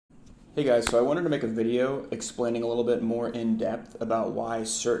Hey guys, so I wanted to make a video explaining a little bit more in depth about why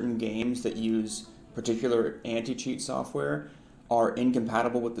certain games that use particular anti-cheat software are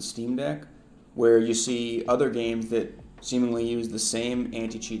incompatible with the Steam Deck, where you see other games that seemingly use the same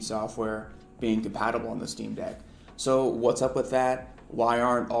anti-cheat software being compatible on the Steam Deck. So what's up with that? Why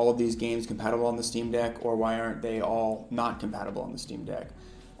aren't all of these games compatible on the Steam Deck, or why aren't they all not compatible on the Steam Deck?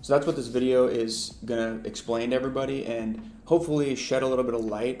 So that's what this video is going to explain to everybody and hopefully shed a little bit of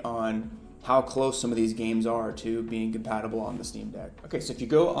light on how close some of these games are to being compatible on the Steam Deck. Okay, so if you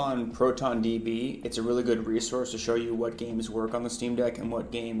go on ProtonDB, it's a really good resource to show you what games work on the Steam Deck and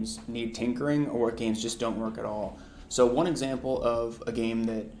what games need tinkering or what games just don't work at all. So one example of a game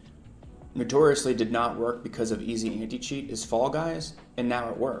that notoriously did not work because of easy anti-cheat is Fall Guys, and now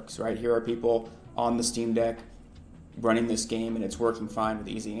it works, right? Here are people on the Steam Deck running this game and it's working fine with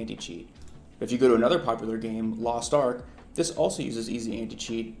easy anti-cheat. If you go to another popular game, Lost Ark, this also uses easy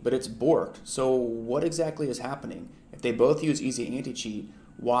anti-cheat, but it's borked. So what exactly is happening? If they both use easy anti-cheat,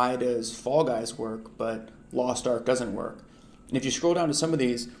 why does Fall Guys work but Lost Ark doesn't work? And if you scroll down to some of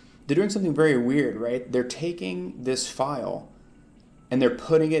these, they're doing something very weird, right? They're taking this file and they're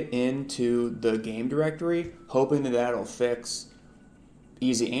putting it into the game directory, hoping that that'll fix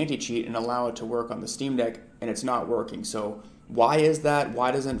easy anti-cheat and allow it to work on the Steam Deck, and it's not working. So why is that?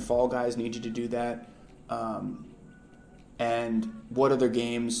 Why doesn't Fall Guys need you to do that? And what other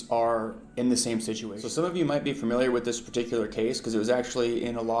games are in the same situation? So some of you might be familiar with this particular case because it was actually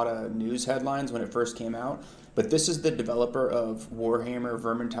in a lot of news headlines when it first came out. But this is the developer of Warhammer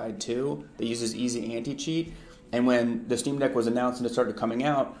Vermintide 2 that uses easy anti-cheat. And when the Steam Deck was announced and it started coming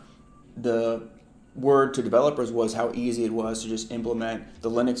out, the word to developers was how easy it was to just implement the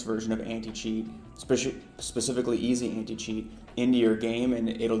Linux version of anti-cheat, specifically easy anti-cheat, into your game, and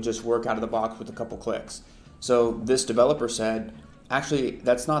it'll just work out of the box with a couple clicks. So this developer said, actually,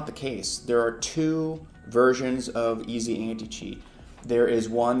 that's not the case. There are two versions of easy anti-cheat. There is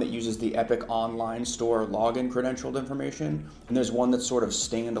one that uses the Epic Online Store login credentialed information, and there's one that's sort of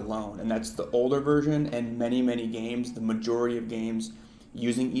standalone, and that's the older version, and many games, the majority of games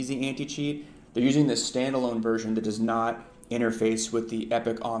using easy anti-cheat, they're using this standalone version that does not interface with the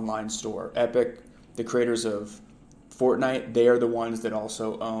Epic Online Store. Epic, the creators of Fortnite, they are the ones that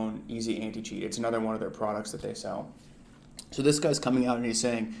also own easy anti-cheat. It's another one of their products that they sell. So this guy's coming out and he's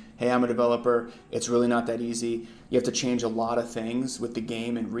saying, hey, I'm a developer. It's really not that easy. You have to change a lot of things with the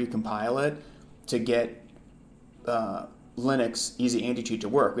game and recompile it to get Linux easy anti-cheat to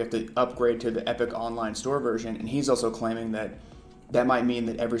work. We have to upgrade to the Epic Online Store version. And he's also claiming that that might mean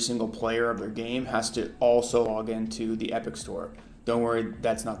that every single player of their game has to also log into the Epic Store. Don't worry,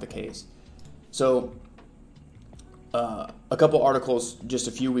 that's not the case. So a couple articles just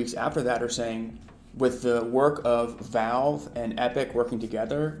a few weeks after that are saying, with the work of Valve and Epic working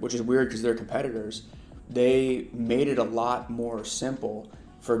together, which is weird because they're competitors, they made it a lot more simple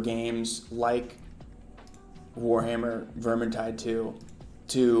for games like Warhammer Vermintide 2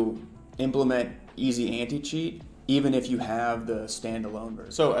 to implement easy anti-cheat, even if you have the standalone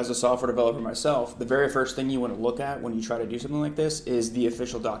version. So as a software developer myself, the very first thing you want to look at when you try to do something like this is the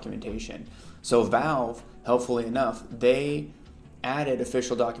official documentation. So Valve, helpfully enough, they added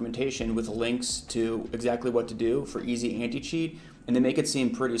official documentation with links to exactly what to do for easy anti-cheat, and they make it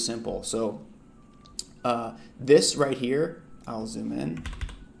seem pretty simple. So this right here, I'll zoom in.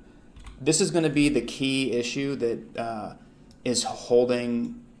 This is going to be the key issue that is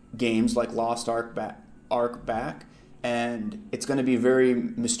holding games like Lost Ark back, and it's going to be very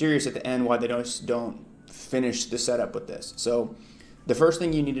mysterious at the end why they don't finish the setup with this. So the first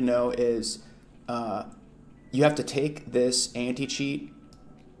thing you need to know is you have to take this anti-cheat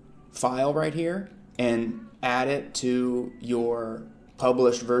file right here and add it to your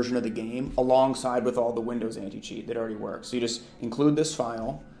published version of the game alongside with all the Windows anti-cheat that already works. So you just include this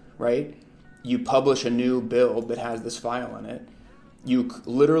file, right? You publish a new build that has this file in it. You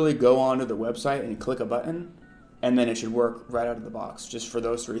literally go onto the website and click a button, and then it should work right out of the box just for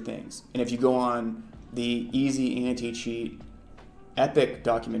those three things. And if you go on the easy anti-cheat Epic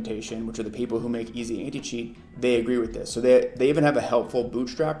documentation, which are the people who make easy anti-cheat, they agree with this. So they even have a helpful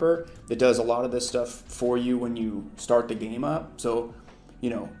bootstrapper that does a lot of this stuff for you when you start the game up. So,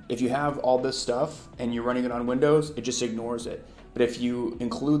 if you have all this stuff and you're running it on Windows, it just ignores it. But if you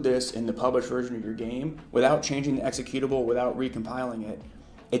include this in the published version of your game, without changing the executable, without recompiling it,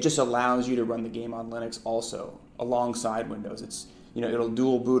 it just allows you to run the game on Linux also, alongside Windows. It's, it'll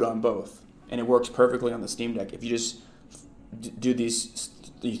dual boot on both, and it works perfectly on the Steam Deck if you just do these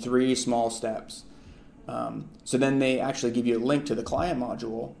three small steps. So then they actually give you a link to the client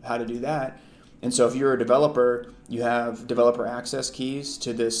module, how to do that. And so if you're a developer, you have developer access keys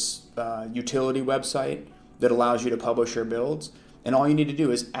to this utility website that allows you to publish your builds. And all you need to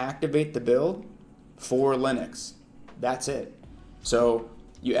do is activate the build for Linux. That's it. So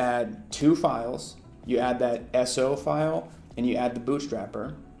you add 2 files, you add that SO file, and you add the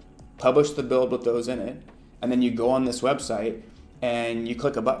bootstrapper, publish the build with those in it, and then you go on this website and you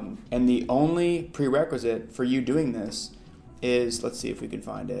click a button. And the only prerequisite for you doing this is, let's see if we can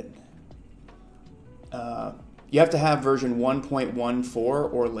find it. You have to have version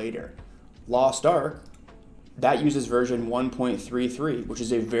 1.14 or later. Lost Ark, that uses version 1.33, which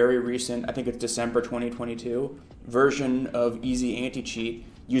is a very recent, I think it's December 2022, version of Easy Anti-Cheat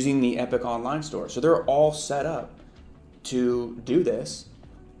using the Epic Online Store. So they're all set up to do this.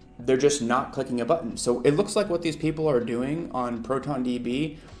 They're just not clicking a button. So it looks like what these people are doing on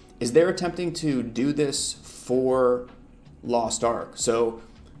ProtonDB is they're attempting to do this for Lost Ark. So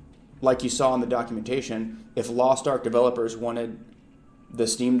like you saw in the documentation, if Lost Ark developers wanted the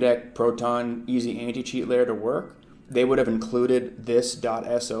Steam Deck Proton Easy Anti-Cheat layer to work, they would have included this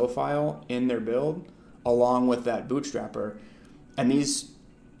 .so file in their build along with that bootstrapper. And these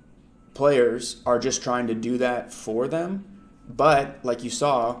players are just trying to do that for them. But like you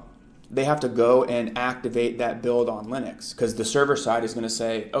saw, they have to go and activate that build on Linux because the server side is going to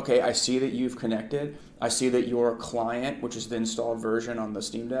say, okay, I see that you've connected. I see that your client, which is the installed version on the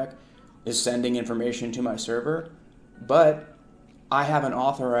Steam Deck, is sending information to my server, but I haven't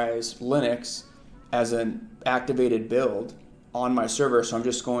authorized Linux as an activated build on my server, so I'm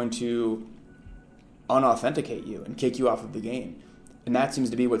just going to unauthenticate you and kick you off of the game. And that seems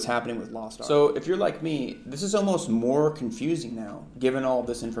to be what's happening with Lost Ark. So if you're like me, this is almost more confusing now, given all of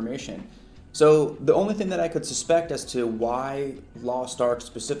this information. So the only thing that I could suspect as to why Lost Ark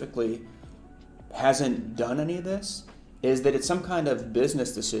specifically hasn't done any of this is that it's some kind of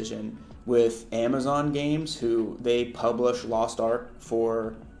business decision with Amazon Games, who they publish Lost Ark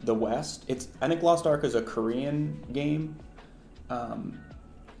for the West. I think Lost Ark is a Korean game, and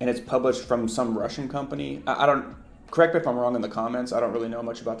it's published from some Russian company. I don't, correct me if I'm wrong in the comments, I don't really know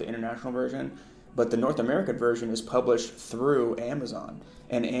much about the international version, but the North American version is published through Amazon.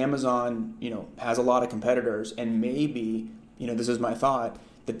 And Amazon, has a lot of competitors, and maybe, this is my thought,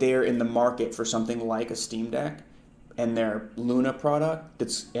 that they're in the market for something like a Steam Deck and their Luna product,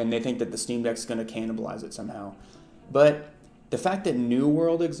 and they think that the Steam Deck's going to cannibalize it somehow. But the fact that New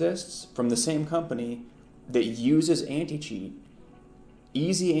World exists from the same company that uses anti-cheat,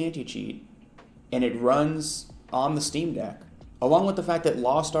 Easy Anti-Cheat, and it runs on the Steam Deck, along with the fact that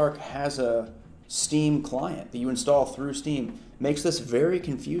Lost Ark has a Steam client that you install through Steam, makes this very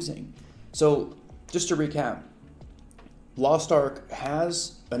confusing. So just to recap, Lost Ark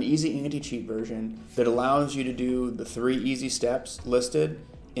has an Easy Anti-Cheat version that allows you to do the 3 easy steps listed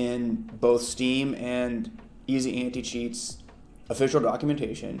in both Steam and Easy Anti-Cheat's official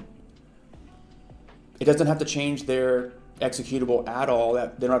documentation. It doesn't have to change their executable at all.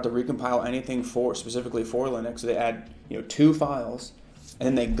 They don't have to recompile anything specifically for Linux. So they add 2 files, and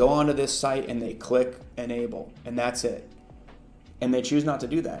then they go onto this site and they click enable, and that's it. And they choose not to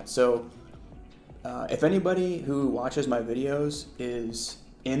do that. So if anybody who watches my videos is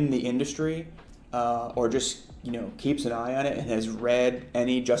in the industry or just keeps an eye on it and has read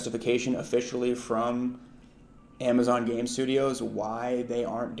any justification officially from Amazon Game Studios why they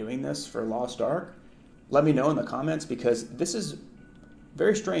aren't doing this for Lost Ark, let me know in the comments, because this is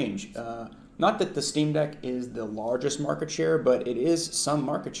very strange. Not that the Steam Deck is the largest market share, but it is some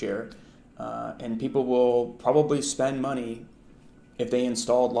market share, and people will probably spend money if they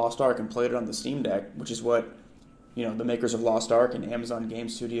installed Lost Ark and played it on the Steam Deck, which is what the makers of Lost Ark and Amazon Game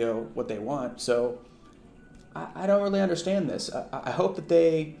Studio, what they want. So I don't really understand this. I hope that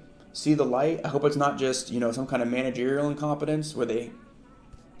they see the light. I hope it's not just some kind of managerial incompetence where they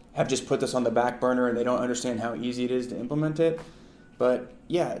have just put this on the back burner and they don't understand how easy it is to implement it. But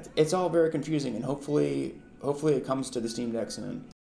yeah, it's all very confusing, and hopefully it comes to the Steam Deck soon.